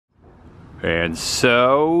And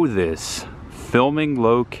so this filming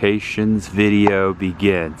locations video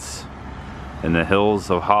begins in the hills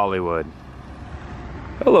of Hollywood.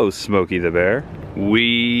 Hello, Smokey the Bear.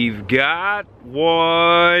 We've got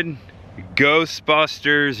one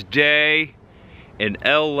Ghostbusters day in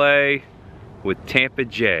LA with Tampa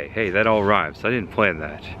J. Hey, that all rhymes. I didn't plan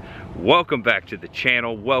that. Welcome back to the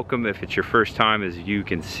channel. Welcome if it's your first time. As you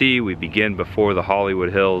can see, we begin before the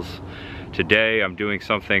Hollywood Hills. Today I'm doing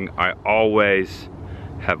something I always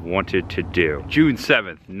have wanted to do. June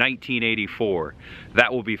 7th, 1984.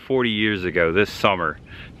 That will be 40 years ago this summer.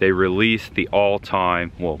 They released the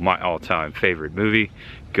all-time, well, my all-time favorite movie,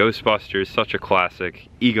 Ghostbusters, such a classic.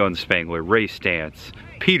 Egon Spengler, Ray Stantz,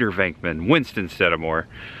 Peter Venkman, Winston Sedamore,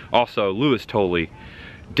 also Louis Tolley,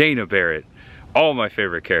 Dana Barrett, all my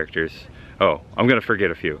favorite characters. Oh, I'm gonna forget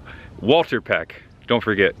a few. Walter Peck, don't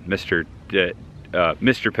forget Mr.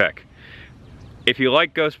 Peck. If you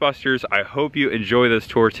like Ghostbusters, I hope you enjoy this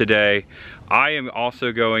tour today. I am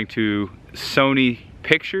also going to Sony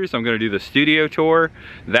Pictures. I'm going to do the studio tour.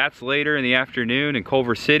 That's later in the afternoon in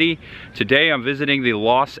Culver City. Today I'm visiting the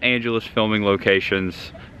Los Angeles filming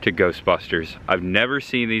locations to Ghostbusters. I've never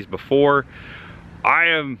seen these before.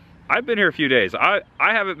 I've been here a few days. I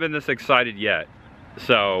haven't been this excited yet.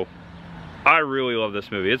 So I really love this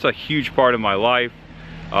movie. It's a huge part of my life.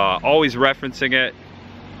 Always referencing it.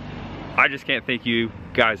 I just can't thank you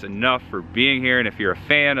guys enough for being here, and if you're a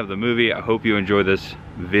fan of the movie, I hope you enjoy this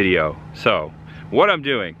video. So, what I'm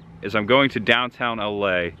doing is I'm going to downtown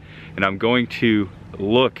LA, and I'm going to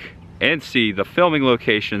look and see the filming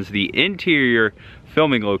locations, the interior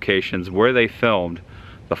filming locations where they filmed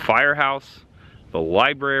the firehouse, the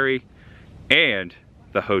library, and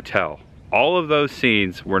the hotel. All of those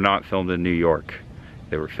scenes were not filmed in New York.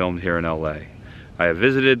 They were filmed here in LA. I have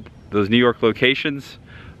visited those New York locations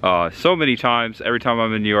so many times. Every time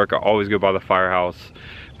I'm in New York, I always go by the firehouse,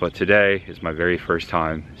 but today is my very first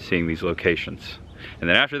time seeing these locations. And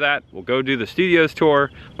then after that, we'll go do the studios tour.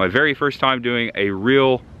 My very first time doing a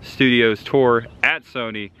real studios tour at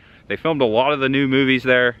Sony. They filmed a lot of the new movies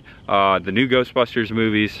there. The new Ghostbusters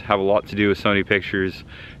movies have a lot to do with Sony Pictures,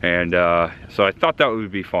 and so I thought that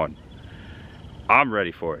would be fun. I'm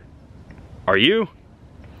ready for it. Are you?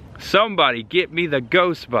 Somebody get me the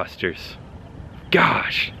Ghostbusters.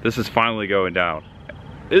 Gosh, this is finally going down.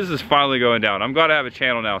 This is finally going down. I'm glad I have a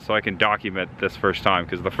channel now so I can document this first time,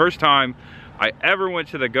 because the first time I ever went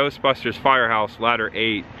to the Ghostbusters Firehouse Ladder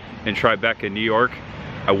 8 in Tribeca, New York,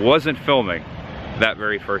 I wasn't filming that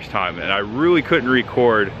very first time, and I really couldn't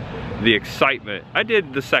record the excitement. I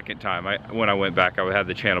did the second time. When I went back, I would have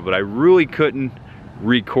the channel, but I really couldn't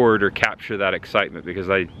record or capture that excitement because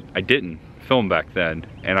I didn't film back then,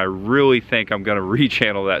 and I really think I'm gonna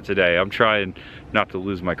re-channel that today. I'm trying not to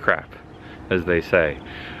lose my crap, as they say.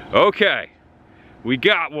 Okay, we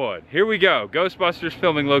got one. Here we go. Ghostbusters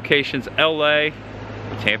filming locations, LA,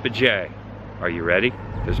 Tampa J. Are you ready?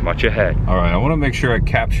 There's much ahead. All right, I want to make sure I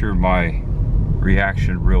capture my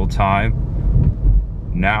reaction real time.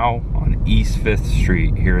 Now on East 5th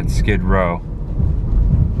Street here in Skid Row.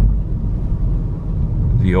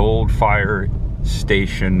 The old fire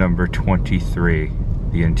station number 23,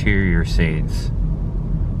 the interior scenes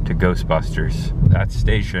to Ghostbusters. That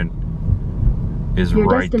station is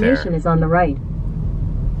right there. Your destination is on the right.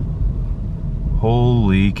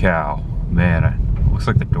 Holy cow, man, it looks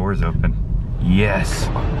like the door's open. Yes,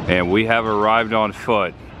 and we have arrived on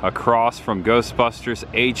foot across from Ghostbusters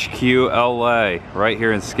HQ LA, right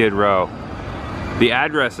here in Skid Row. The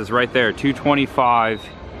address is right there, 225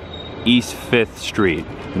 East 5th Street.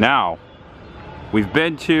 Now, we've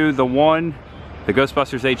been to the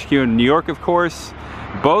Ghostbusters HQ in New York, of course.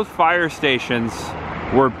 Both fire stations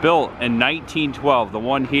were built in 1912, the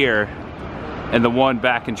one here and the one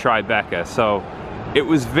back in Tribeca. So it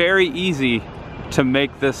was very easy to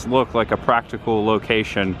make this look like a practical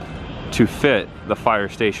location to fit the fire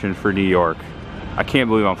station for New York. I can't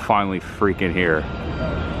believe I'm finally freaking here.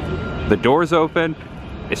 The door's open,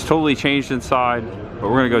 it's totally changed inside, but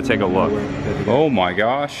we're gonna go take a look. Oh my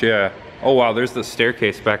gosh, yeah. Oh wow, there's the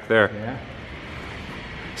staircase back there. Yeah.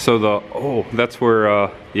 So that's where,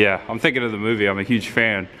 yeah, I'm thinking of the movie. I'm a huge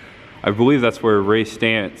fan. I believe that's where Ray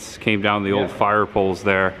Stantz came down the old fire poles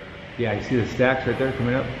there. Yeah, you see the stacks right there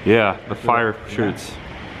coming up? Yeah, the fire chutes.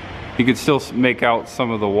 You could still make out some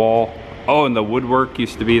of the wall. Oh, and the woodwork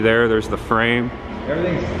used to be there. There's the frame.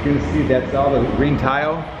 Everything's gonna see, that's all the green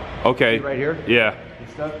tile. Okay. See right here? Yeah.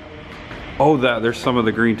 This stuff. Oh, there's some of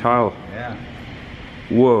the green tile. Yeah.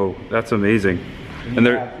 Whoa, that's amazing. And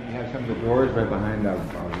there you have some of the doors right behind the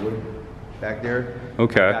wood back there.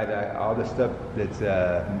 Okay. Got, all the stuff that's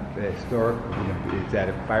historic. It's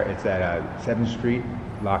at 7th Street,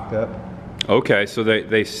 locked up. Okay, so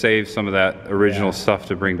they saved some of that original stuff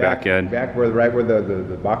to bring back in. Back where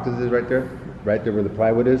the boxes is right there where the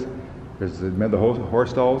plywood is. Remember the horse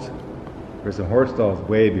stalls? There's some horse stalls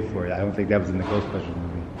way before that. I don't think that was in the Ghostbusters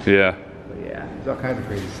movie. Yeah. But yeah, there's all kinds of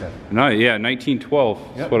crazy stuff. No, yeah,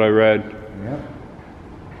 1912. That's what I read. Yep.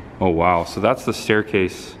 Oh wow, so that's the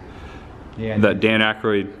staircase that Dan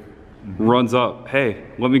Aykroyd runs up. Hey,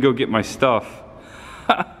 let me go get my stuff.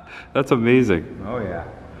 That's amazing. Oh yeah.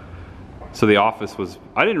 So the office was,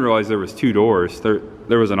 I didn't realize there was 2 doors. There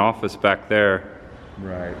was an office back there.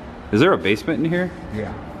 Right. Is there a basement in here?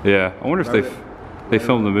 Yeah. Yeah, I wonder if they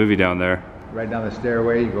filmed the movie down there. Right down the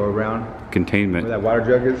stairway, you go around. Containment. Where that water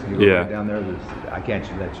jug is, you go right down there. I can't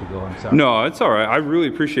let you go, I'm sorry. No, it's all right. I really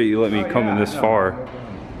appreciate you letting me come in this far.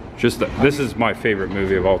 Just this is my favorite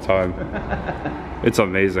movie of all time. It's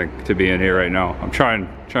amazing to be in here right now. I'm trying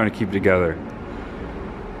to keep it together.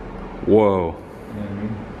 Whoa.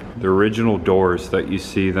 The original doors that you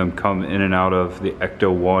see them come in and out of, the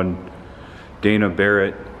Ecto-1, Dana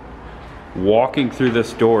Barrett walking through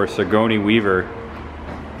this door, Sigourney Weaver,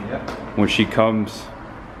 when she comes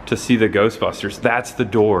to see the Ghostbusters, that's the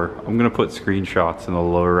door. I'm gonna put screenshots in the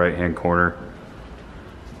lower right hand corner.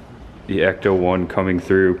 The Ecto-1 coming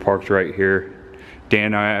through, parked right here.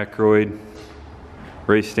 Dan Aykroyd,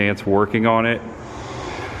 Ray Stantz working on it.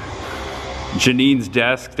 Janine's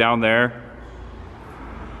desk down there.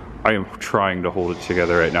 I am trying to hold it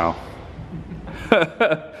together right now.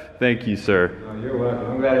 Thank you, sir. Oh, you're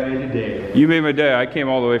welcome. I'm glad I made your day. You made my day. I came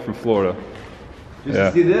all the way from Florida. Just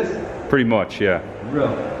to see this? Pretty much, yeah.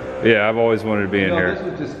 Really? Yeah, I've always wanted to be in here. This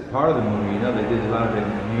was just part of the movie. They did a lot of it in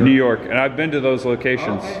New York. New York, and I've been to those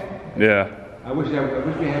locations. Okay. Yeah. I wish we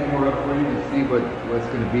had more up for you to see what's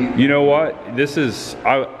going to be. You know what? This is,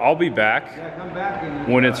 I'll be back. Yeah, come back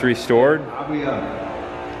and, when it's restored. I'll be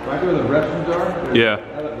right where the restrooms are. Yeah.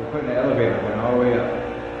 We're putting an elevator going all the way up.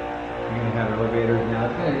 We're going to have elevators now.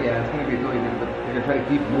 It's going to be really good, but they're going to try to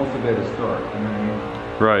keep most of it historic. You know what I mean?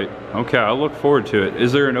 Right. Okay, I look forward to it.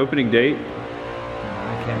 Is there an opening date?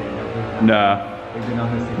 I can't even know. Nah. We've been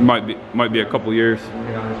on this. Might be a couple years. We've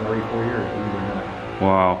been on this already 4 years, believe it or not.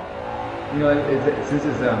 Wow. You know, since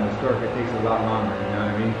it's historic, it takes a lot longer, you know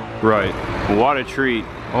what I mean? Right. What a treat.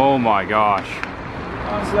 Oh my gosh.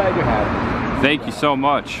 I'm glad you're happy. Thank you so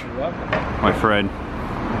much. You're welcome. My friend.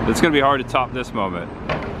 It's going to be hard to top this moment.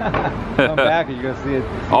 Come back and you're going to see it.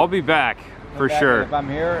 I'll be back for sure. If I'm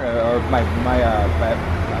here, or if my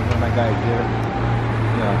guy's here.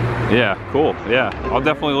 Yeah. Yeah, cool. Yeah, I'll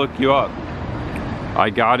definitely look you up. I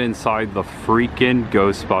got inside the freaking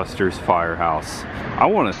Ghostbusters Firehouse. I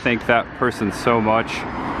want to thank that person so much.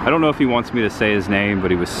 I don't know if he wants me to say his name, but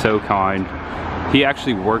he was so kind. He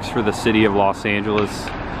actually works for the city of Los Angeles,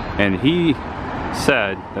 and he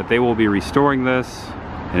said that they will be restoring this,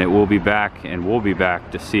 and it will be back, and we'll be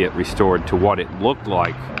back to see it restored to what it looked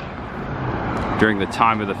like during the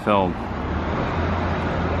time of the film.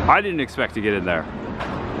 I didn't expect to get in there.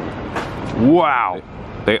 Wow.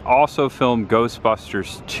 They also filmed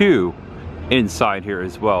Ghostbusters 2 inside here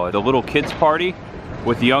as well. At the little kids party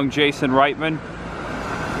with young Jason Reitman.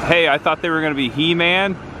 Hey, I thought they were going to be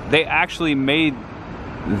He-Man. They actually made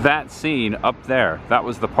that scene up there. That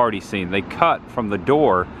was the party scene. They cut from the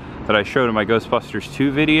door that I showed in my Ghostbusters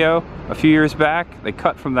 2 video a few years back. They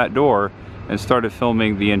cut from that door and started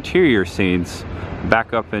filming the interior scenes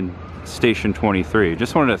back up in Station 23.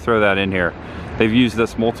 Just wanted to throw that in here. They've used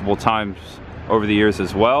this multiple times over the years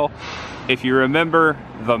as well. If you remember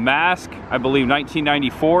The Mask, I believe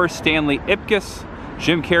 1994, Stanley Ipkiss,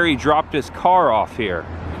 Jim Carrey dropped his car off here.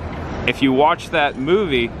 If you watch that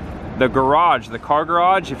movie, the garage, the car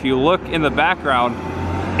garage, if you look in the background,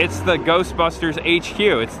 it's the Ghostbusters HQ.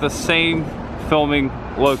 It's the same filming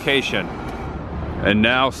location. And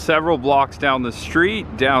now several blocks down the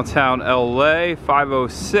street, downtown LA,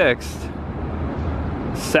 506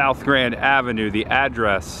 South Grand Avenue, the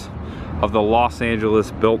address of the Los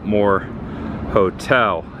Angeles Biltmore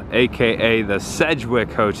Hotel, aka the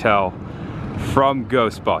Sedgwick Hotel from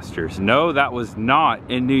Ghostbusters. No, that was not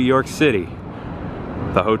in New York City.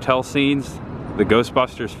 The hotel scenes, the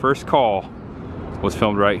Ghostbusters first call, was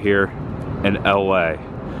filmed right here in LA.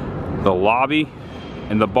 The lobby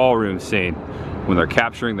and the ballroom scene when they're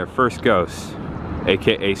capturing their first ghost,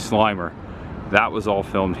 aka Slimer, that was all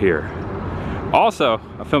filmed here. Also,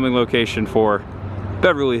 a filming location for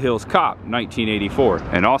Beverly Hills Cop, 1984.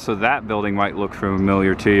 And also that building might look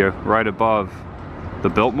familiar to you. Right above the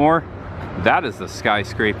Biltmore, that is the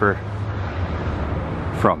skyscraper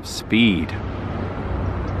from Speed.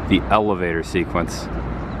 the elevator sequence.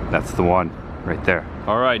 That's the one right there.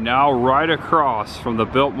 All right, now right across from the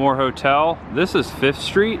Biltmore Hotel, this is 5th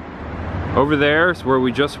Street. Over there is where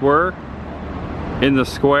we just were, in the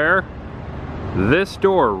square. This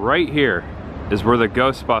door right here is where the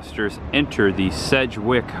Ghostbusters enter the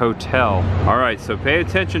Sedgwick Hotel. All right, so pay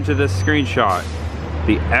attention to this screenshot.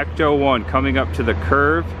 The Ecto-1 coming up to the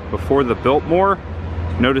curve before the Biltmore.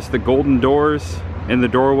 Notice the golden doors in the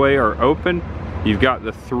doorway are open. You've got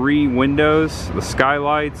the 3 windows, the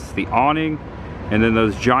skylights, the awning, and then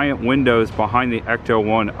those giant windows behind the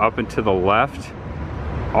Ecto-1 up and to the left.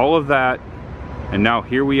 All of that, and now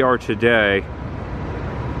here we are today,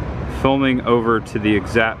 filming over to the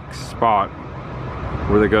exact spot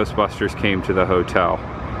where the Ghostbusters came to the hotel.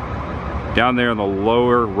 Down there in the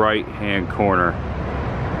lower right-hand corner.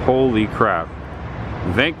 Holy crap.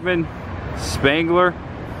 Venkman, Spangler,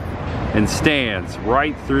 and Stans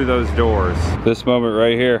right through those doors. This moment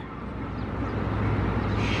right here.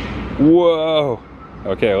 Whoa!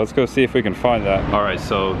 Okay, let's go see if we can find that. All right,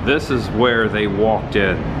 so this is where they walked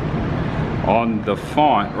in. On the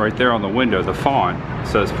font, right there on the window, the font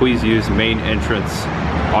says, please use main entrance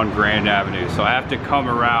on Grand Avenue. So I have to come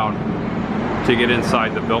around to get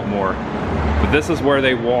inside the Biltmore. But this is where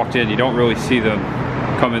they walked in. You don't really see them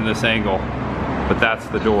come in this angle, but that's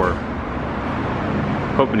the door.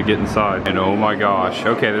 Hoping to get inside. And oh my gosh,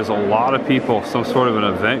 okay, there's a lot of people, some sort of an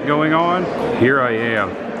event going on. Here I am,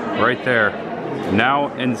 right there.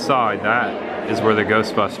 Now inside, that is where the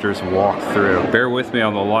Ghostbusters walk through. Bear with me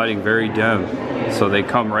on the lighting, very dim. So they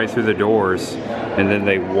come right through the doors and then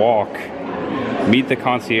they walk, meet the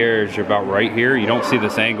concierge about right here. You don't see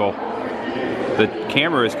this angle. The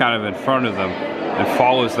camera is kind of in front of them and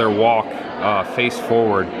follows their walk face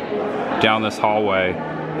forward down this hallway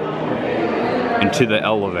into the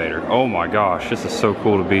elevator. Oh my gosh, this is so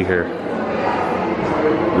cool to be here.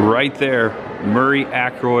 Right there, Murray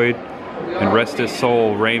Ackroyd and rest his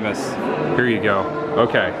soul, Ramus. Here you go.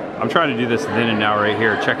 Okay, I'm trying to do this then and now right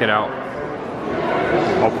here. Check it out.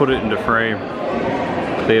 I'll put it into frame.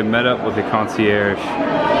 They have met up with the concierge.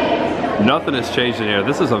 Nothing has changed in here.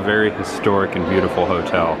 This is a very historic and beautiful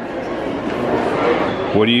hotel.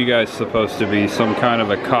 What are you guys supposed to be? Some kind of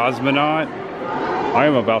a cosmonaut? I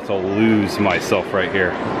am about to lose myself right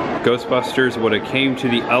here. Ghostbusters would have came to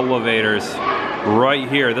the elevators right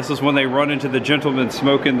here. This is when they run into the gentleman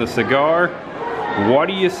smoking the cigar. What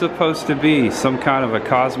are you supposed to be? Some kind of a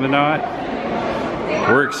cosmonaut?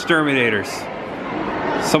 We're exterminators.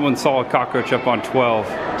 Someone saw a cockroach up on 12.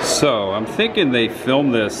 So I'm thinking they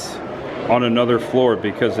filmed this on another floor,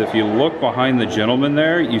 because if you look behind the gentleman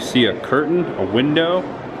there, you see a curtain, a window.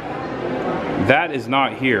 That is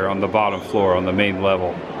not here on the bottom floor, on the main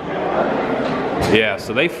level. Yeah,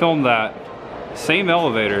 so they filmed that same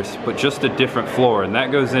elevators, but just a different floor, and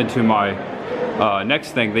that goes into my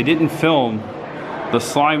next thing. They didn't film the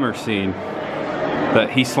Slimer scene,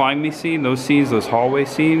 that he slimed me scene, those scenes, those hallway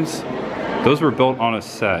scenes, those were built on a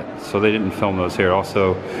set, so they didn't film those here.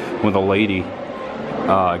 Also, when the lady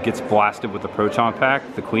gets blasted with the proton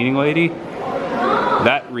pack, the cleaning lady,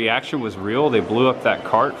 that reaction was real. They blew up that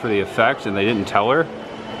cart for the effect and they didn't tell her.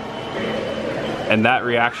 And that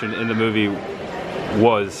reaction in the movie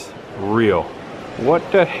was real. What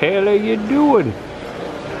the hell are you doing?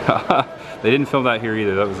 They didn't film that here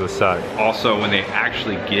either, that was a set. Also, when they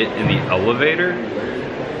actually get in the elevator,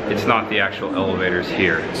 it's not the actual elevators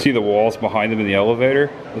here. See the walls behind them in the elevator?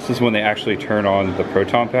 This is when they actually turn on the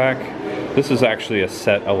proton pack. This is actually a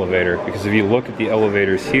set elevator, because if you look at the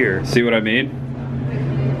elevators here, see what I mean?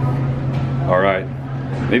 All right,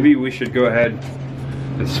 maybe we should go ahead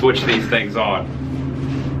and switch these things on.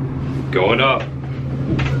 Going up.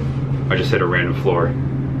 I just hit a random floor.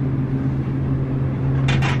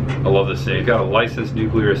 I love this thing. Got a licensed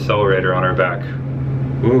nuclear accelerator on our back.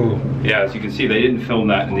 Ooh, yeah, as you can see, they didn't film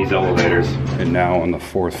that in these elevators. And now on the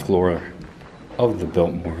 4th floor of the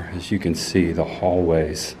Biltmore, as you can see, the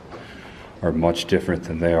hallways are much different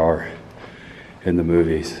than they are in the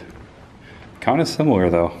movies. Kind of similar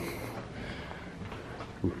though.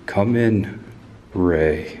 Come in,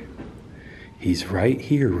 Ray. He's right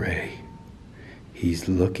here, Ray. He's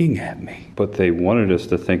looking at me. But they wanted us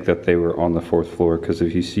to think that they were on the 4th floor, because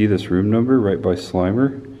if you see this room number right by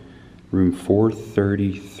Slimer, room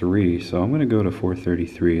 433. So I'm gonna go to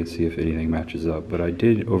 433 and see if anything matches up. But I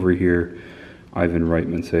did overhear Ivan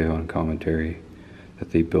Reitman say on commentary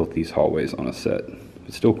that they built these hallways on a set.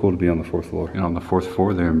 It's still cool to be on the 4th floor. And on the 4th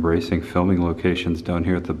floor, they're embracing filming locations down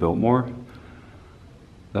here at the Biltmore.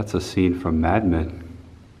 That's a scene from Mad Men.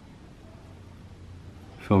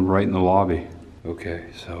 Filmed right in the lobby. Okay,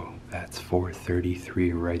 so that's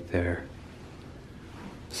 433 right there.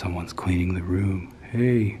 Someone's cleaning the room.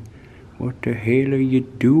 Hey, what the hell are you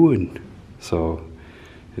doing? So,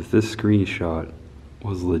 if this screenshot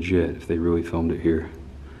was legit, if they really filmed it here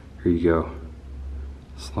you go.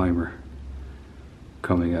 Slimer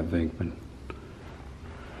coming at Venkman.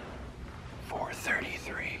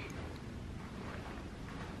 4:33.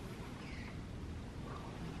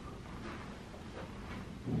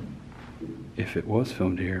 If it was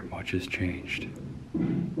filmed here, much has changed.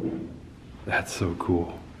 That's so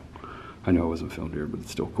cool. I know it wasn't filmed here, but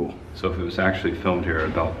it's still cool. So if it was actually filmed here,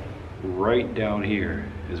 about right down here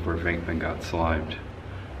is where Venkman got slimed.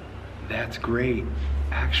 That's great.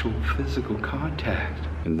 Actual physical contact.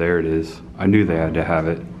 And there it is. I knew they had to have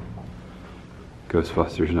it.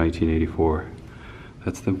 Ghostbusters 1984.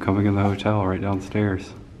 That's them coming in the hotel right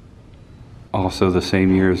downstairs. Also the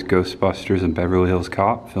same year as Ghostbusters and Beverly Hills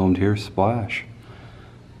Cop, filmed here, Splash.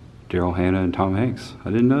 Daryl Hannah and Tom Hanks.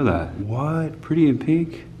 I didn't know that. What? Pretty in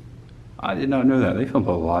Pink? I did not know that. They filmed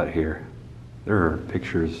a lot here. There are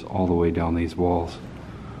pictures all the way down these walls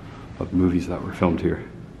of movies that were filmed here.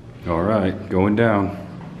 All right, going down.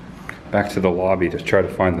 Back to the lobby to try to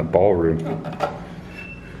find the ballroom.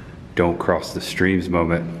 Don't cross the streams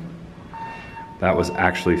moment. That was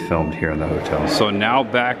actually filmed here in the hotel. So now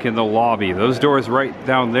back in the lobby. Those doors right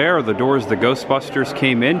down there are the doors the Ghostbusters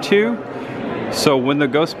came into. So when the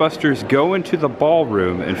Ghostbusters go into the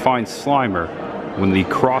ballroom and find Slimer, when they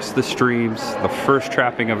cross the streams, the first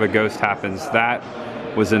trapping of a ghost happens. That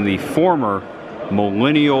was in the former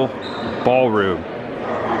Millennial Ballroom,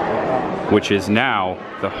 which is now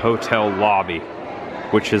the hotel lobby,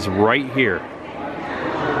 which is right here.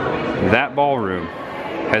 That ballroom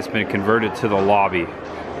has been converted to the lobby.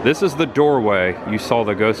 This is the doorway you saw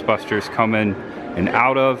the Ghostbusters come in and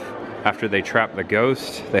out of after they trapped the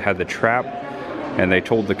ghost. They had the trap, and they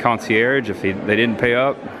told the concierge if they didn't pay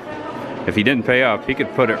up, if he didn't pay up, he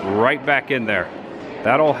could put it right back in there.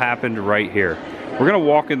 That all happened right here. We're gonna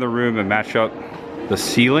walk in the room and match up the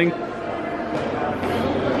ceiling.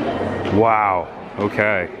 Wow,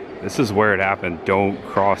 okay. This is where it happened. Don't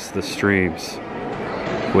cross the streams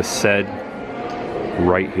was said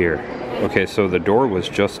right here. Okay, so the door was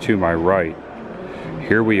just to my right.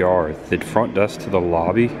 Here we are. The front desk to the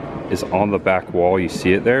lobby is on the back wall. You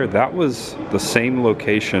see it there? That was the same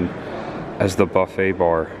location as the buffet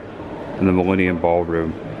bar in the Millennium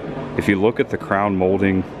Ballroom. If you look at the crown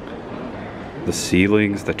molding, the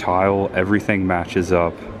ceilings, the tile, everything matches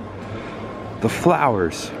up. The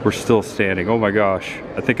flowers were still standing. Oh my gosh,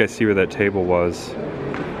 I think I see where that table was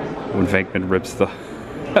when Venkman rips the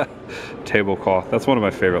tablecloth. That's one of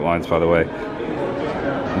my favorite lines, by the way.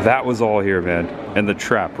 That was all here, man. And the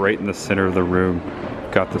trap right in the center of the room.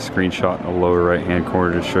 Got the screenshot in the lower right hand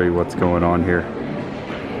corner to show you what's going on here.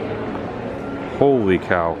 Holy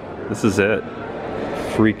cow. This is it.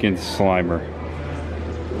 Freaking Slimer.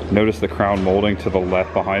 Notice the crown molding to the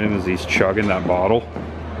left behind him as he's chugging that bottle.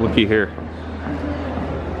 Looky here.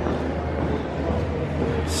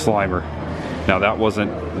 Slimer. Now that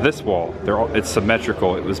wasn't this wall. It's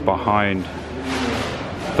symmetrical. It was behind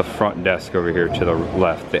the front desk over here to the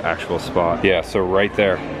left, the actual spot. Yeah, so right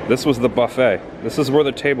there. This was the buffet. This is where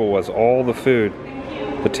the table was, all the food.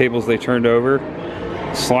 The tables they turned over.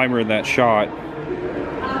 Slimer in that shot.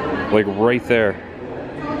 Like right there.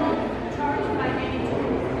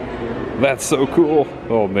 That's so cool.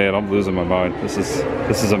 Oh man, I'm losing my mind. This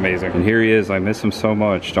is amazing. And here he is. I miss him so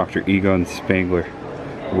much. Dr. Egon Spangler,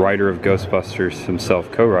 writer of Ghostbusters himself,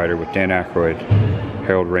 co-writer with Dan Aykroyd,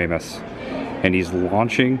 Harold Ramis. And he's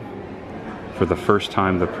launching for the first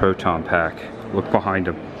time the proton pack. Look behind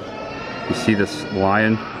him. You see this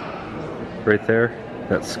lion right there?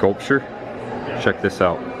 That sculpture? Check this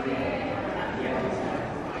out.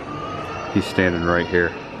 He's standing right here,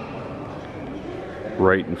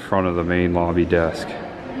 right in front of the main lobby desk.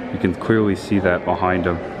 You can clearly see that behind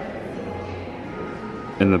him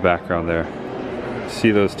in the background there.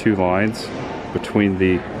 See those two lines between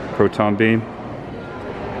the proton beam?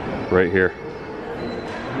 Right here.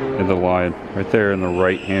 And the lion right there in the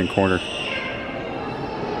right hand corner.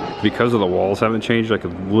 Because of the walls haven't changed, I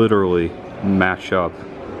could literally match up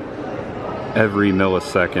every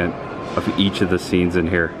millisecond of each of the scenes in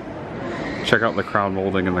here. Check out the crown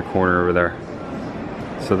molding in the corner over there.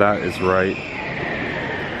 So that is right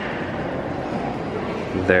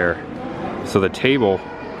there. So the table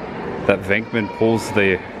that Venkman pulls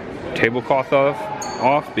the tablecloth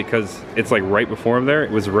off because it's like right before him there,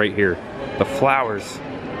 it was right here. The flowers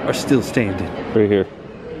are still standing. Right here.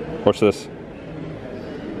 Watch this.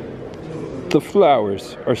 The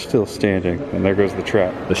flowers are still standing. And there goes the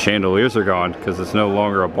trap. The chandeliers are gone because it's no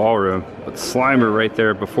longer a ballroom. But Slimer right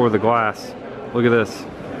there before the glass. Look at this.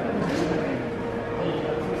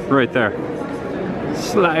 right there.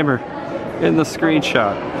 Slimer in the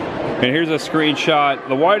screenshot. And here's a screenshot,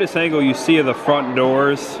 the widest angle you see of the front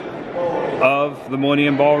doors of the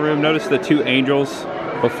Millennium Ballroom. Notice the two angels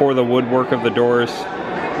before the woodwork of the doors.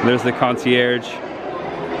 There's the concierge.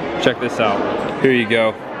 Check this out. Here you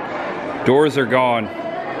go. Doors are gone,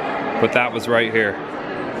 but that was right here.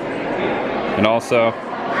 And also,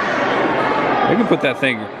 we can put that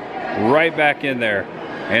thing right back in there.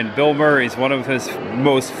 And Bill Murray's, one of his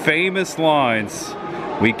most famous lines,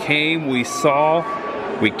 "We came, we saw,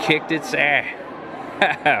 we kicked its ass."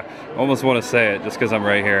 Almost want to say it just because I'm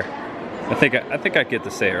right here. I think I get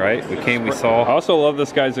to say it right. We came, we saw. I also love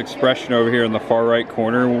this guy's expression over here in the far right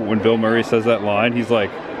corner when Bill Murray says that line. He's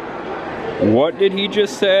like, "What did he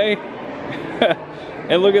just say?"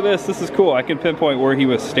 And look at this. This is cool. I can pinpoint where he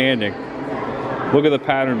was standing. Look at the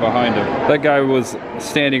pattern behind him. That guy was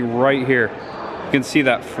standing right here. You can see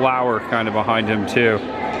that flower kind of behind him too,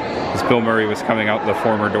 as Bill Murray was coming out the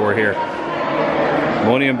former door here.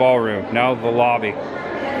 Millennium Ballroom, now the lobby.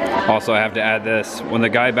 Also, I have to add this. When the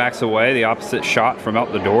guy backs away, the opposite shot from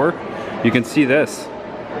out the door, you can see this.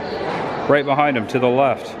 Right behind him to the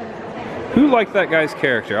left. Who liked that guy's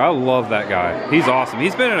character? I love that guy. He's awesome.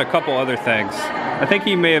 He's been in a couple other things. I think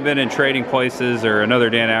he may have been in Trading Places or another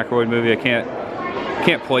Dan Aykroyd movie. I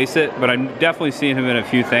can't place it, but I've definitely seen him in a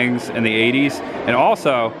few things in the 80s. And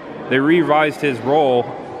also, they revised his role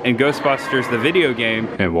in Ghostbusters, the video game.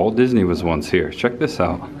 And Walt Disney was once here. Check this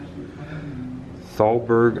out.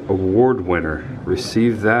 Thalberg Award winner.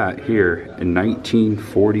 Received that here in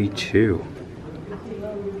 1942.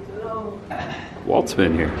 Walt's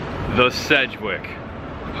been here. The Sedgwick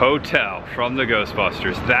Hotel from the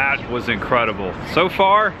Ghostbusters. That was incredible. So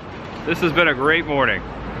far, this has been a great morning.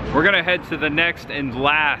 We're gonna head to the next and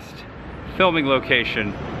last filming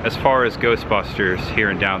location as far as Ghostbusters here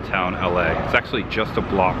in downtown LA. It's actually just a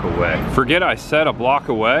block away. Forget I said a block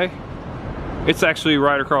away. It's actually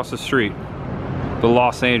right across the street. The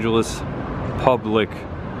Los Angeles Public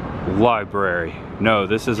Library. No,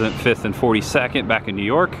 this isn't 5th and 42nd back in New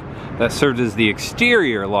York. That served as the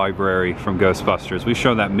exterior library from Ghostbusters. We've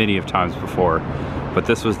shown that many of times before, but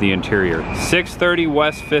this was the interior. 630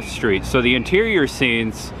 West 5th Street. So the interior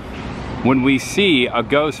scenes, when we see a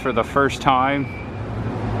ghost for the first time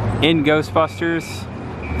in Ghostbusters,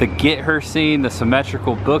 the get her scene, the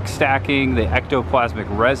symmetrical book stacking, the ectoplasmic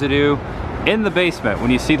residue in the basement, when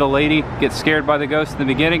you see the lady get scared by the ghost in the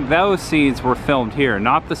beginning, those scenes were filmed here,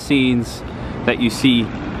 not the scenes that you see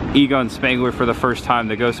Egon Spengler for the first time,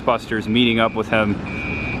 the Ghostbusters meeting up with him.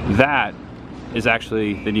 That is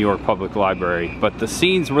actually the New York Public Library. But the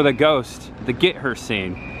scenes where the ghost, the get her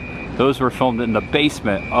scene, those were filmed in the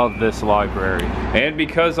basement of this library. And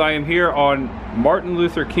because I am here on Martin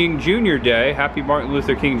Luther King Jr. Day, happy Martin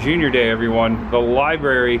Luther King Jr. Day everyone, the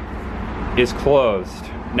library is closed.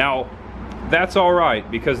 Now, that's all right,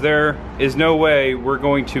 because there is no way we're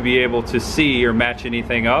going to be able to see or match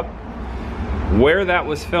anything up. Where that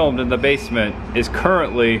was filmed in the basement is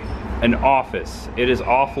currently an office. It is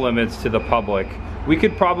off limits to the public. We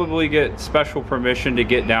could probably get special permission to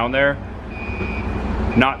get down there.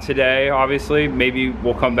 Not today, obviously. Maybe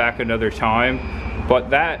we'll come back another time. But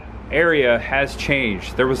that area has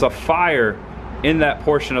changed. There was a fire in that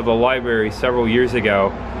portion of the library several years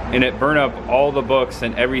ago, and it burned up all the books,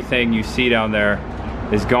 and everything you see down there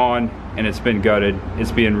is gone, and it's been gutted.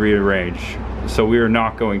 It's being rearranged. So we are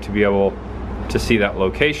not going to be able to see that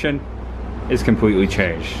location. It's completely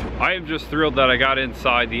changed. I am just thrilled that I got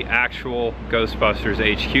inside the actual Ghostbusters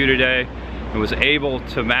HQ today and was able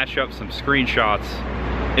to match up some screenshots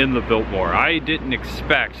in the Biltmore. I didn't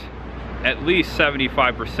expect at least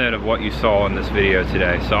 75% of what you saw in this video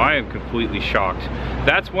today, so I am completely shocked.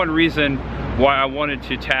 That's one reason why I wanted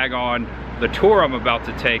to tag on the tour I'm about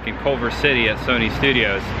to take in Culver City at Sony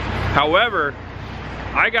Studios. However,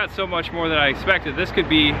 I got so much more than I expected. This could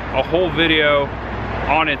be a whole video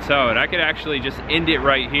on its own. I could actually just end it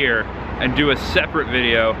right here and do a separate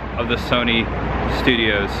video of the Sony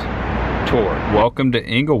Studios tour. Welcome to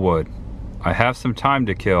Inglewood. I have some time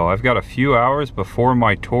to kill. I've got a few hours before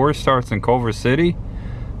my tour starts in Culver City,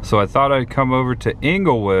 so I thought I'd come over to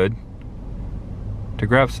Inglewood to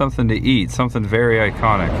grab something to eat, something very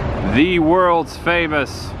iconic. The world's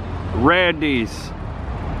famous Randy's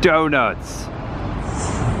Donuts.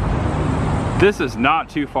 This is not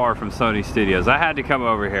too far from Sony Studios. I had to come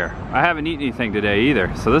over here. I haven't eaten anything today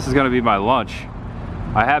either, so this is gonna be my lunch.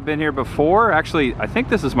 I have been here before. Actually, I think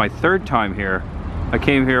this is my third time here. I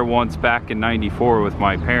came here once back in '94 with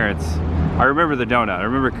my parents. I remember the donut. I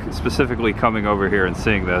remember specifically coming over here and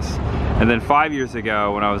seeing this. And then 5 years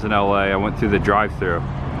ago when I was in LA, I went through the drive-thru.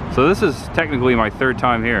 So this is technically my third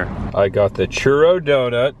time here. I got the churro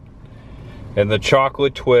donut and the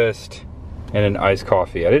chocolate twist and an iced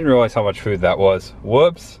coffee. I didn't realize how much food that was.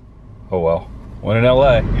 Whoops. Oh well. When in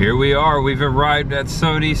LA. Here we are. We've arrived at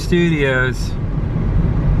Sony Studios.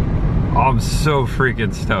 I'm so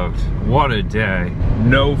freaking stoked. What a day.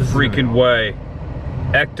 No freaking way.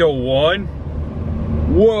 Ecto 1?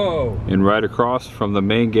 Whoa! And right across from the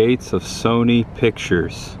main gates of Sony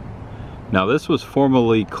Pictures. Now this was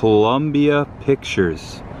formerly Columbia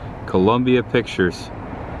Pictures. Columbia Pictures.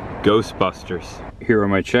 Ghostbusters. Here are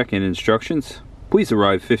my check-in instructions. Please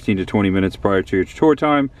arrive 15 to 20 minutes prior to your tour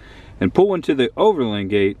time and pull into the overland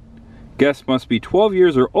gate. Guests must be 12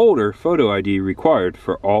 years or older. Photo ID required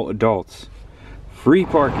for all adults. Free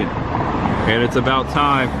parking. And it's about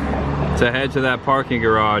time to head to that parking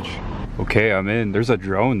garage. Okay, I'm in. There's a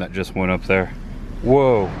drone that just went up there.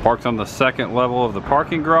 Whoa. Parked on the second level of the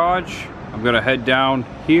parking garage. I'm gonna head down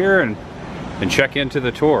here and check into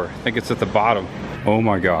the tour. I think it's at the bottom. Oh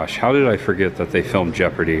my gosh, how did I forget that they filmed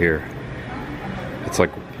Jeopardy here? It's like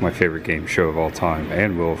my favorite game show of all time,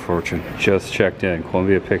 and Wheel of Fortune. Just checked in,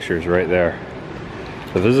 Columbia Pictures right there.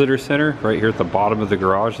 The visitor center right here at the bottom of the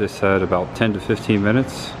garage. They said about 10 to 15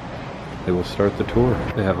 minutes they will start the tour.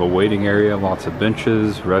 They have a waiting area, lots of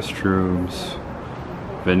benches, restrooms,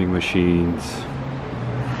 vending machines.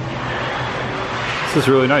 This is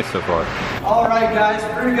really nice so far. All right, guys,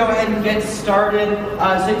 we're gonna go ahead and get started.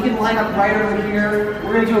 So you can line up right over here.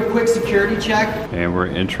 We're gonna do a quick security check. And we're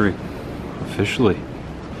entering officially.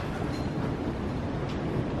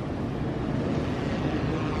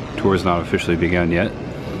 Tour's not officially begun yet.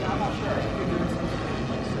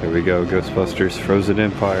 There we go, Ghostbusters Frozen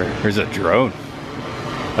Empire. There's a drone.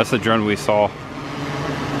 That's the drone we saw.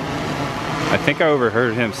 I think I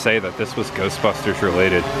overheard him say that this was Ghostbusters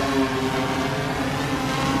related.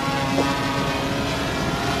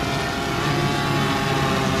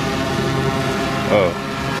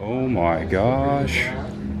 Oh. Oh my gosh.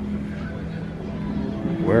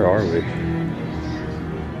 Where are we?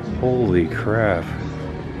 Holy crap.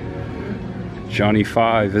 Johnny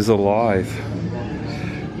 5 is alive.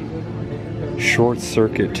 Short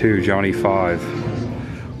Circuit 2, Johnny 5.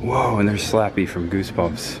 Whoa, and there's Slappy from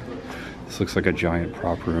Goosebumps. This looks like a giant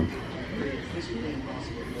prop room.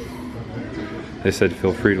 They said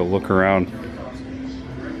feel free to look around.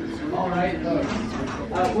 All right,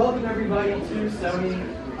 welcome everybody to Sony.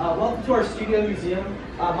 Welcome to our studio museum.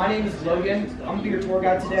 My name is Logan. I'm gonna be your tour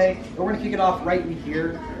guide today. We're gonna kick it off right in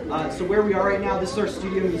here. So where we are right now, this is our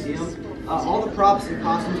studio museum. All the props and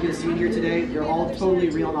costumes you're gonna see in here today, they're all totally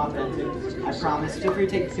real and authentic. I promise. Feel free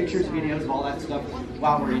to take pictures, videos, of all that stuff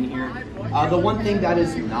while we're in here. The one thing that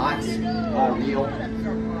is not real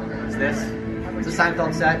is this. It's a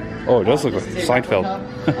Seinfeld set. Oh, it does look like Seinfeld.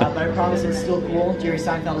 But I promise it's still cool. Jerry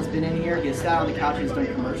Seinfeld has been in here. He has sat on the couch and he's done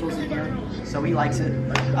commercials in here, so he likes it.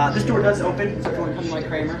 This door does open, so if you want to come like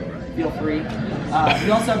Kramer, feel free.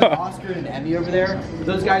 We also have an Oscar and an Emmy over there.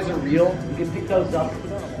 Those guys are real. You can pick those up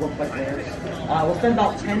real quick there. We'll spend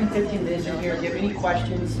about 10, 15 minutes in here. If you have any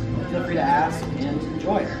questions, feel free to ask and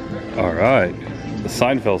enjoy. All right, the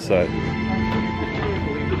Seinfeld set.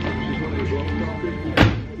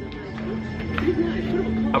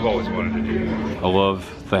 I've always wanted to do that. I love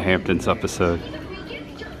the Hamptons episode.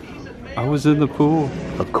 I was in the pool.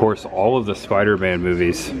 Of course, all of the Spider-Man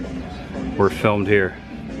movies were filmed here.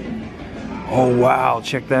 Oh wow,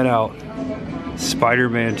 check that out.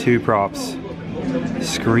 Spider-Man 2 props.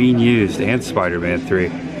 Screen used, and Spider-Man 3.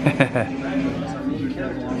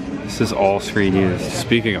 This is all screen used.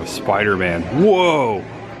 Speaking of Spider-Man, whoa!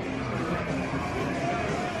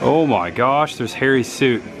 Oh my gosh, there's Harry's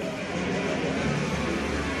suit.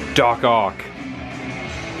 Doc Ock.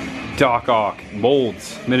 Doc Ock.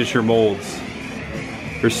 Molds. Miniature molds.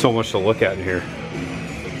 There's so much to look at in here.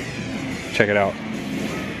 Check it out.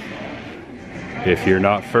 If you're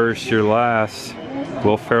not first, you're last.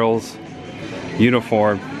 Will Ferrell's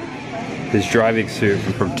uniform. His driving suit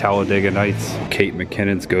from Talladega Nights. Kate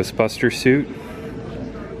McKinnon's Ghostbuster suit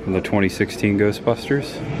from the 2016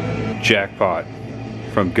 Ghostbusters. Jackpot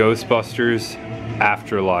from Ghostbusters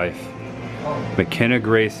Afterlife. McKenna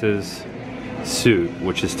Grace's suit,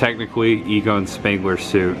 which is technically Egon Spengler's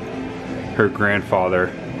suit, her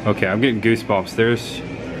grandfather. Okay, I'm getting goosebumps. There's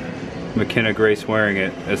McKenna Grace wearing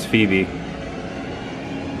it as Phoebe.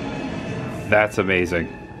 That's amazing.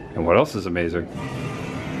 And what else is amazing?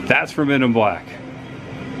 That's from Men in Black.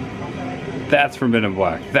 That's from Men in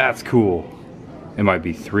Black. That's cool. It might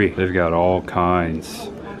be 3. They've got all kinds.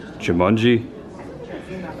 Jumanji,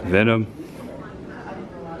 Venom,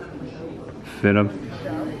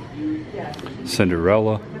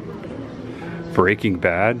 Cinderella, Breaking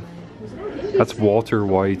Bad? That's Walter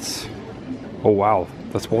White's. Oh wow,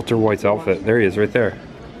 that's Walter White's outfit. There he is right there.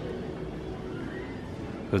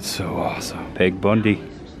 That's so awesome. Peg Bundy,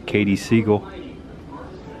 Katie Siegel.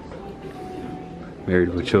 Married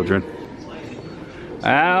with children.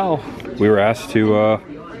 Ow! We were asked to,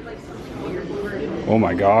 oh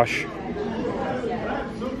my gosh.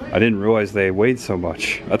 I didn't realize they weighed so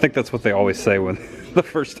much. I think that's what they always say when the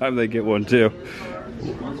first time they get one too.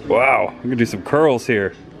 Wow, I'm gonna do some curls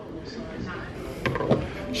here.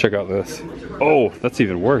 Check out this. Oh, that's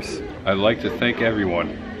even worse. I'd like to thank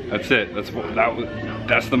everyone. That's it. That's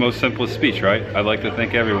the most simplest speech, right? I'd like to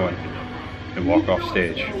thank everyone. And walk off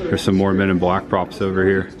stage. There's some more Men in Black props over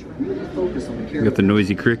here. You got the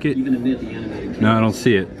noisy cricket. No, I don't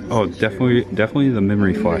see it. Oh, definitely the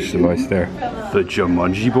memory flash device there. The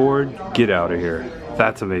Jumanji board. Get out of here.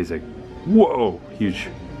 That's amazing. Whoa, huge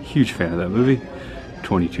fan of that movie.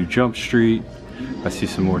 22 Jump Street. I see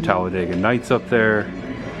some more Talladega Nights up there.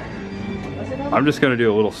 I'm just gonna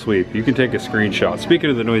do a little sweep. You can take a screenshot. Speaking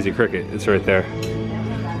of the noisy cricket, it's right there.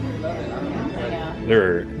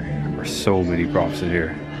 There are so many props in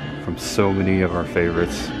here from so many of our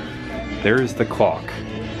favorites. There's the clock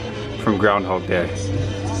from Groundhog Day.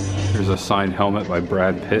 There's a signed helmet by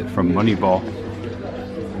Brad Pitt from Moneyball.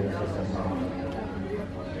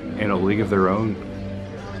 And A League of Their Own.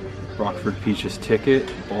 Rockford Peach's ticket,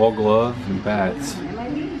 ball glove, and bats.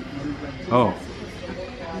 Oh,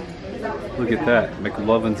 look at that.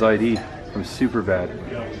 McLovin's ID from Superbad.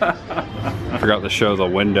 I forgot to show the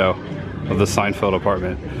window of the Seinfeld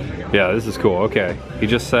apartment. Yeah, this is cool. Okay, he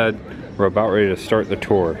just said we're about ready to start the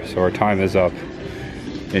tour, so our time is up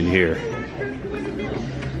in here.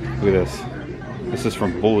 Look at this. This is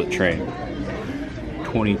from Bullet Train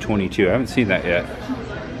 2022. I haven't seen that yet.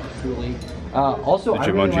 Also, I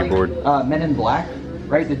really like Men in Black,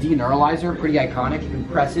 right? The deneuralizer, pretty iconic. You can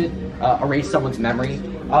press it, erase someone's memory.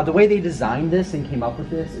 The way they designed this and came up with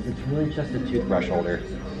this is it's really just a toothbrush holder.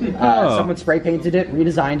 Someone spray painted it,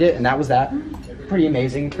 redesigned it, and that was that. Pretty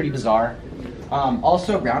amazing, pretty bizarre.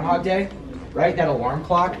 Also, Groundhog Day, right? That alarm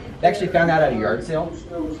clock. They actually found that at a yard sale.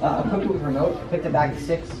 Hooked it with a remote, picked it back to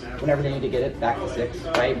 6 whenever they need to get it back to 6,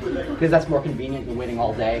 right? Because that's more convenient than waiting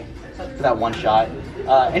all day for that one shot.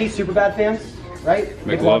 Any Superbad fans, right?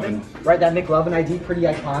 McLovin. Right, that McLovin ID, pretty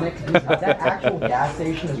iconic. That actual gas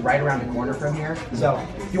station is right around the corner from here. So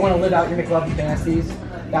if you want to live out your McLovin fantasies,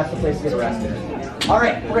 that's the place to get arrested. All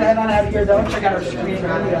right, we're going to head on out of here, though. Check out our screen. This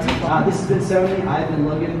has been Sony. I've been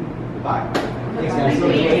Logan. Goodbye. Thanks, guys.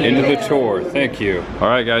 Into the tour. Thank you. All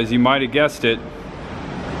right, guys, you might have guessed it.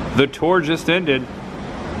 The tour just ended.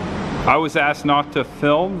 I was asked not to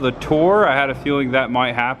film the tour. I had a feeling that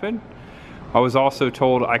might happen. I was also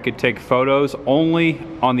told I could take photos only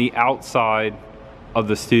on the outside of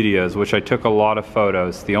the studios, which I took a lot of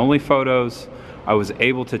photos. The only photos I was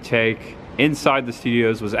able to take inside the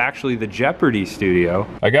studios was actually the Jeopardy studio.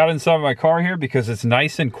 I got inside my car here because it's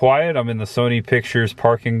nice and quiet. I'm in the Sony Pictures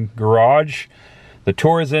parking garage. The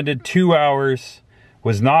tour has ended 2 hours.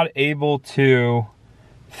 Was not able to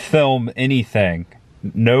film anything.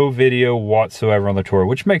 No video whatsoever on the tour,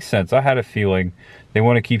 which makes sense. I had a feeling they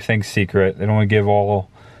want to keep things secret. They don't want to give all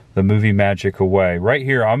the movie magic away. Right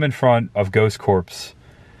here, I'm in front of Ghost Corps.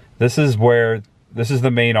 This is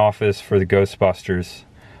the main office for the Ghostbusters,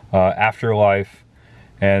 Afterlife,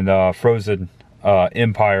 and Frozen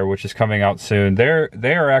Empire, which is coming out soon.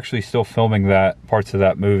 They are actually still filming parts of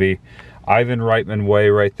that movie. Ivan Reitman Way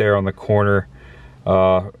right there on the corner.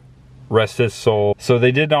 Rest his soul. So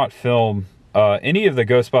they did not film any of the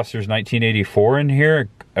Ghostbusters 1984 in here,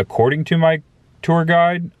 according to my tour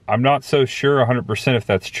guide. I'm not so sure 100% if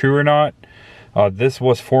that's true or not. This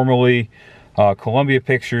was formerly Columbia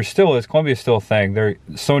Pictures, still is. Columbia's still a thing.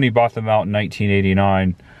 Sony bought them out in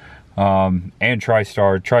 1989, and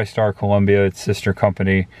TriStar Columbia, its sister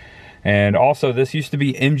company. And also, this used to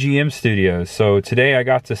be MGM Studios. So today I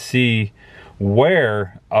got to see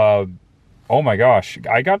where, oh my gosh,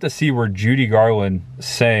 I got to see where Judy Garland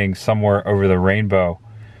sang Somewhere Over the Rainbow.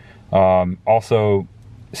 Also,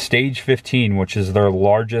 Stage 15, which is their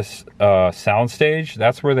largest sound stage.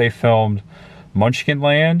 That's where they filmed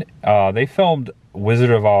Munchkinland. They filmed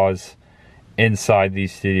Wizard of Oz inside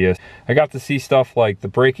these studios. I got to see stuff like the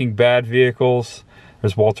Breaking Bad vehicles.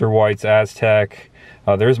 There's Walter White's Aztec.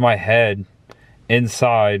 There's my head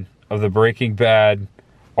inside of the Breaking Bad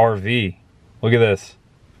RV. Look at this.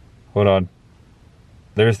 Hold on.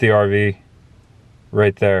 There's the RV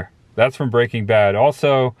right there. That's from Breaking Bad.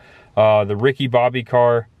 Also, the Ricky Bobby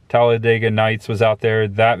car, Talladega Nights, was out there.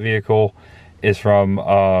 That vehicle is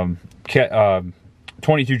from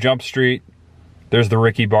 22 Jump Street. There's the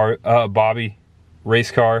Ricky Bobby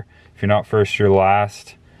race car. If you're not first, you're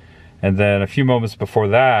last. And then a few moments before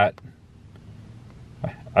that,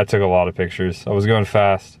 I took a lot of pictures. I was going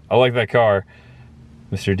fast. I like that car,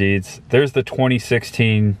 Mr. Deeds. There's the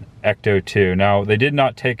 2016 Ecto 2. Now, they did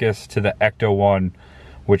not take us to the Ecto 1,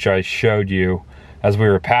 which I showed you as we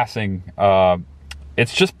were passing.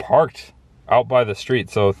 It's just parked out by the street.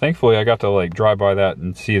 So thankfully I got to like drive by that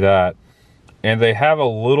and see that. And they have a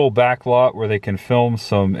little back lot where they can film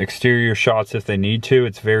some exterior shots if they need to.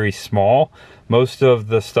 It's very small. Most of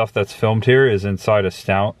the stuff that's filmed here is inside a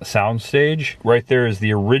sound stage. Right there is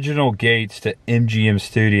the original gates to MGM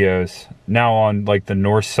Studios. Now on like the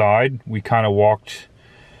north side, we kind of walked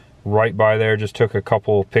right by there, just took a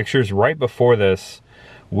couple pictures. Right before this,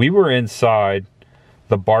 we were inside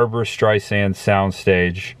the Barbra Streisand sound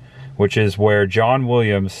stage, which is where John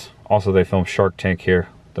Williams, also they filmed Shark Tank here.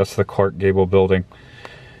 That's the Clark Gable building,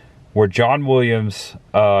 where John Williams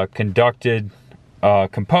composed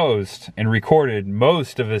and recorded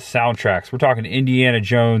most of his soundtracks. We're talking Indiana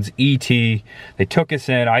Jones, E.T. They took us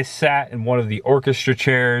in. I sat in one of the orchestra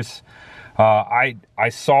chairs. I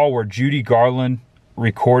saw where Judy Garland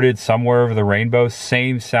recorded Somewhere Over the Rainbow,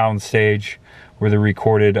 same sound stage where they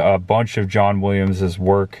recorded a bunch of John Williams's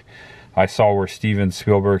work. I saw where Steven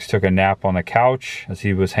Spielberg took a nap on the couch as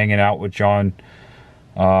he was hanging out with John.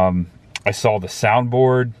 I saw the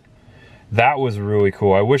soundboard. That was really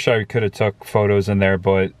cool. I wish I could have took photos in there,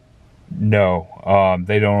 but no,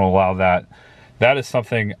 they don't allow that. That is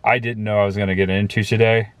something I didn't know I was going to get into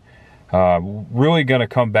today. Really going to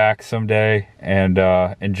come back someday and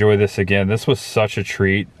enjoy this again. This was such a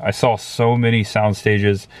treat. I saw so many sound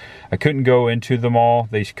stages. I couldn't go into them all.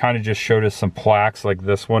 They kind of just showed us some plaques like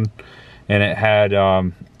this one, and it had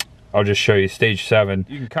I'll just show you stage 7.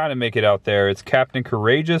 You can kind of make it out there. It's Captain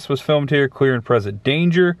Courageous was filmed here, Clear and Present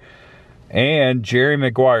Danger, and Jerry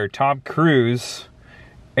Maguire, Tom Cruise,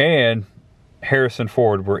 and Harrison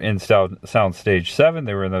Ford were in sound stage 7.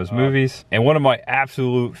 They were in those movies. And one of my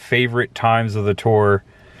absolute favorite times of the tour,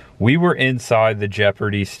 we were inside the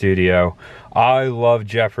Jeopardy studio. I love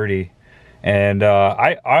Jeopardy. And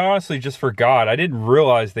I honestly just forgot. I didn't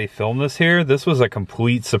realize they filmed this here. This was a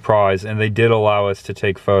complete surprise, and they did allow us to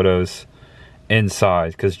take photos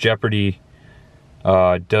inside because Jeopardy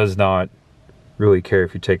does not really care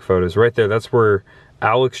if you take photos. Right there, that's where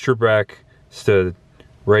Alex Trebek stood.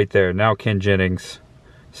 Right there. Now Ken Jennings.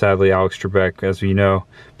 Sadly, Alex Trebek, as we know,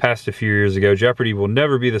 passed a few years ago. Jeopardy will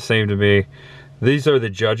never be the same to me. These are the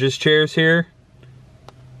judges' chairs here.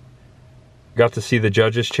 Got to see the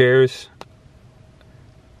judges' chairs.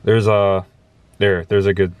 There's a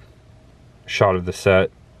good shot of the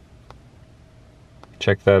set.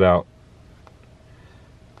 Check that out.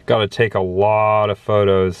 Got to take a lot of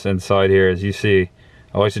photos inside here, as you see.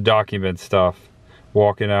 I like to document stuff.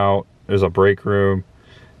 Walking out, there's a break room.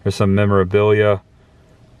 There's some memorabilia.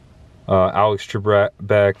 Alex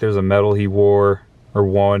Trebek, there's a medal he wore or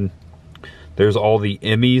won. There's all the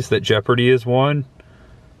Emmys that Jeopardy has won.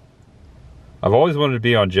 I've always wanted to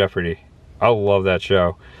be on Jeopardy. I love that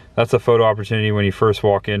show. That's a photo opportunity when you first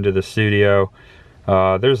walk into the studio.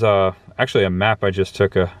 There's actually a map I just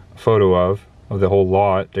took a photo of the whole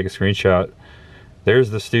lot. Take a screenshot. There's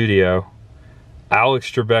the studio. Alex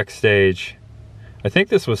Trebek stage. I think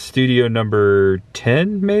this was studio number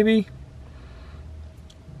 10, maybe?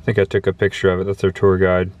 I think I took a picture of it. That's our tour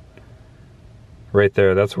guide. Right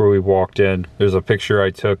there, that's where we walked in. There's a picture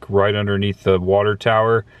I took right underneath the water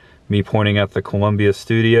tower, me pointing at the Columbia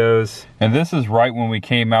Studios. And this is right when we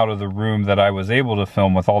came out of the room that I was able to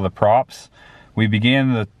film with all the props. We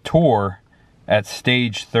began the tour at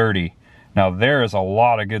stage 30. Now there is a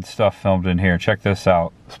lot of good stuff filmed in here. Check this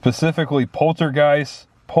out. Specifically Poltergeist,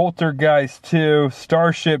 Poltergeist 2,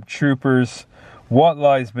 Starship Troopers, What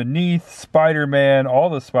Lies Beneath, Spider-Man, all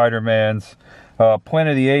the Spider-Mans,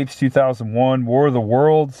 Planet of the Apes 2001, War of the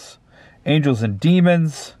Worlds, Angels and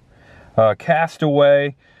Demons,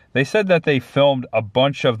 Castaway. They said that they filmed a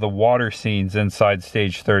bunch of the water scenes inside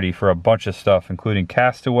stage 30 for a bunch of stuff, including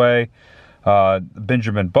Castaway,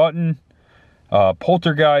 Benjamin Button,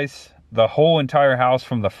 Poltergeist. The whole entire house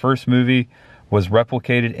from the first movie was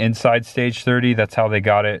replicated inside stage 30. That's how they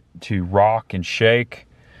got it to rock and shake.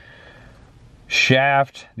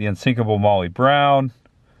 Shaft, The Unsinkable Molly Brown.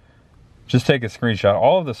 Just take a screenshot.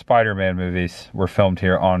 All of the Spider-Man movies were filmed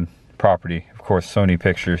here on property. Of course, Sony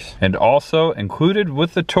Pictures. And also included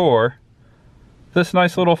with the tour, this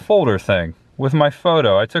nice little folder thing with my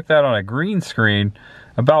photo. I took that on a green screen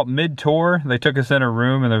about mid-tour. They took us in a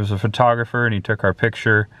room and there was a photographer and he took our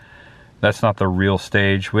picture. That's not the real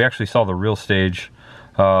stage. We actually saw the real stage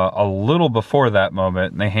a little before that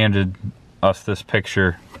moment. And they handed us this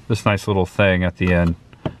picture, this nice little thing at the end.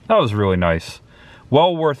 That was really nice.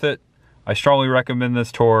 Well worth it. I strongly recommend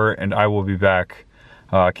this tour, and I will be back.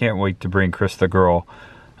 I can't wait to bring Chris the girl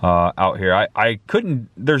out here. I couldn't,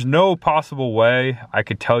 there's no possible way I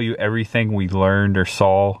could tell you everything we learned or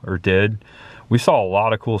saw or did. We saw a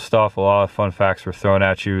lot of cool stuff, a lot of fun facts were thrown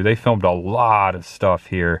at you. They filmed a lot of stuff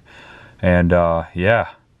here. And yeah,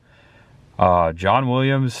 John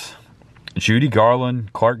Williams, Judy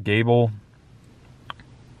Garland, Clark Gable,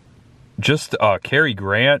 just Cary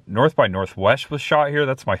Grant. North by Northwest was shot here.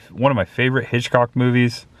 That's one of my favorite Hitchcock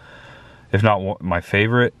movies, if not my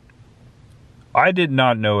favorite. I did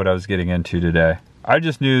not know what I was getting into today. I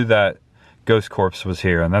just knew that Ghost Corps was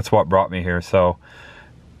here, and that's what brought me here. So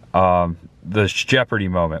the Jeopardy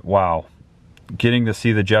moment, wow. Getting to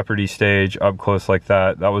see the Jeopardy stage up close like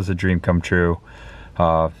that, that was a dream come true.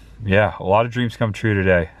 Yeah, a lot of dreams come true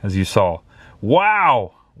today, as you saw.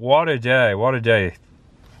 Wow, what a day, what a day.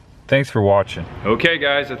 Thanks for watching. Okay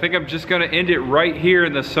guys, I think I'm just gonna end it right here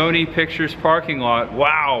in the Sony Pictures parking lot.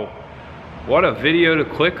 Wow, what a video to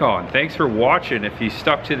click on. Thanks for watching. If you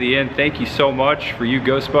stuck to the end, thank you so much. For you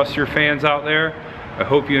Ghostbuster fans out there, I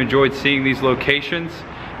hope you enjoyed seeing these locations,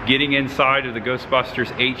 getting inside of the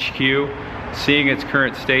Ghostbusters HQ, seeing its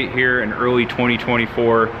current state here in early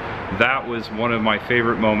 2024. That was one of my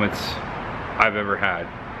favorite moments I've ever had,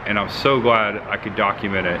 and I'm so glad I could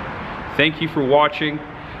document it. Thank you for watching.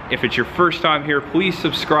 If it's your first time here, please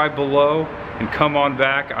subscribe below and come on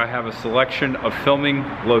back. I have a selection of filming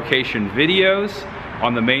location videos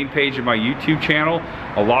on the main page of my YouTube channel.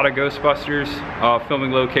 A lot of Ghostbusters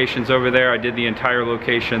filming locations over there. I did the entire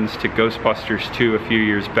locations to Ghostbusters 2 a few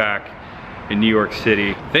years back in New York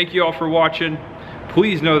City. Thank you all for watching.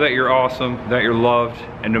 Please know that you're awesome, that you're loved,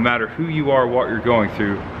 and no matter who you are, what you're going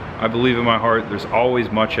through, I believe in my heart there's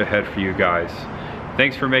always much ahead for you guys.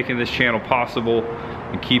 Thanks for making this channel possible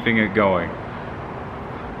and keeping it going.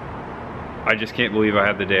 I just can't believe I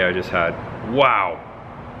had the day I just had. Wow.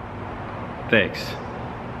 Thanks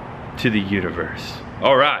to the universe.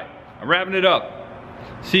 All right, I'm wrapping it up.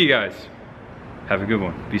 See you guys. Have a good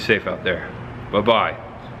one. Be safe out there. Bye-bye.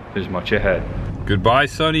 There's much ahead. Goodbye,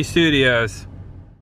 Sony Studios.